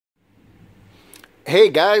Hey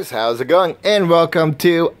guys, how's it going? And welcome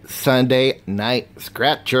to Sunday Night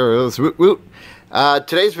Scratchers. Woot woot.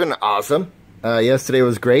 Today's been awesome. Yesterday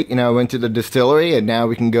was great. I went to the distillery and now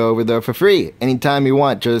we can go over there for free. Anytime you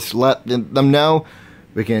want, just let them know.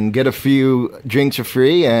 We can get a few drinks for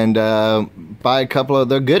free and buy a couple of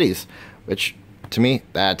their goodies, which to me,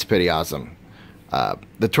 that's pretty awesome.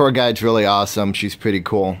 The tour guide's really awesome. She's pretty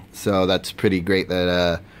cool. So that's pretty great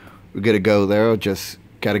that we're going to go there. Just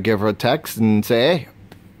got to give her a text and say,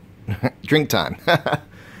 hey, drink time.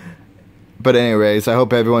 But anyways, I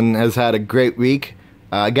hope everyone has had a great week.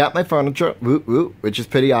 I got my furniture, which is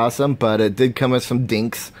pretty awesome, but it did come with some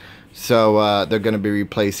dinks. So they're going to be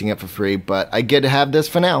replacing it for free. But I get to have this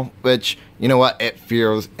for now, which, you know what, it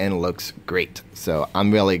feels and looks great. So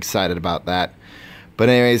I'm really excited about that. But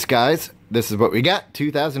anyways, guys, this is what we got.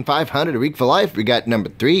 2,500 a week for life. We got number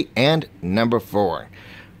 3 and number 4.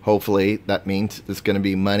 Hopefully, that means there's going to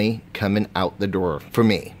be money coming out the door for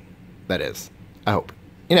me. That is. I hope.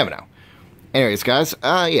 You never know. Anyways, guys,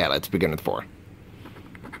 yeah, let's begin with 4.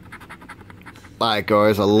 Like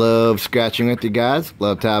always, I love scratching with you guys.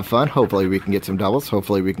 Love to have fun. Hopefully, we can get some doubles.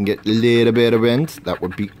 Hopefully, we can get a little bit of wins. That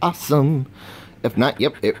would be awesome. If not,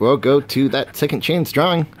 yep, it will go to that second chance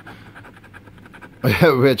drawing,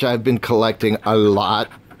 which I've been collecting a lot.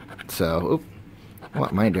 So, what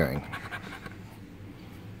am I doing?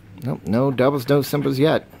 Nope, no doubles, no symbols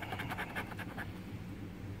yet.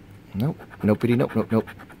 Nope, nopey, nope.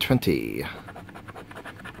 20.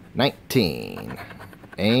 19.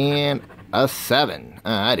 And a 7.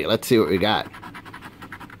 Alrighty, let's see what we got.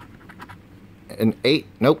 An 8.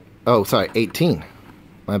 Nope. Oh, sorry, 18.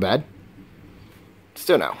 My bad.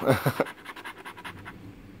 Still no.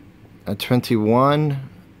 A 21.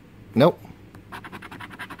 Nope.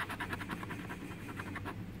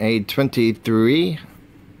 A 23.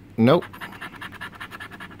 Nope.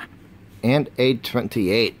 And a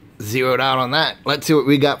 28. Zeroed out on that. Let's see what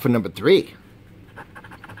we got for number 3.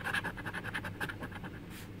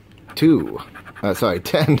 2. Sorry,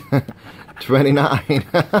 10. 29.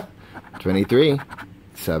 23.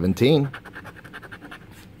 17.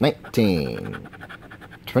 19.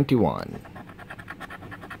 21.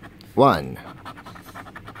 1.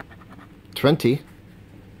 20.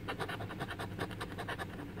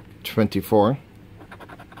 24.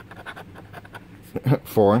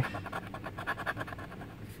 4,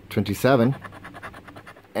 27,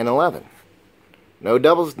 and 11. No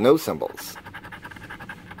doubles, no symbols.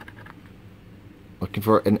 Looking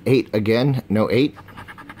for an 8 again. No 8.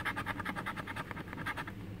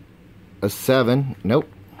 A 7.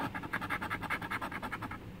 Nope.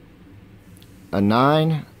 A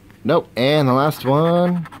 9. Nope. And the last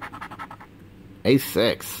one, a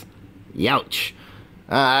 6. Youch.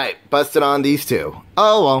 Alright, busted on these two.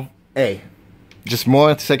 Oh well. Hey. Just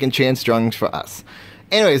more second chance drawings for us.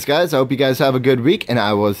 Anyways, guys, I hope you guys have a good week, and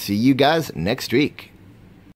I will see you guys next week.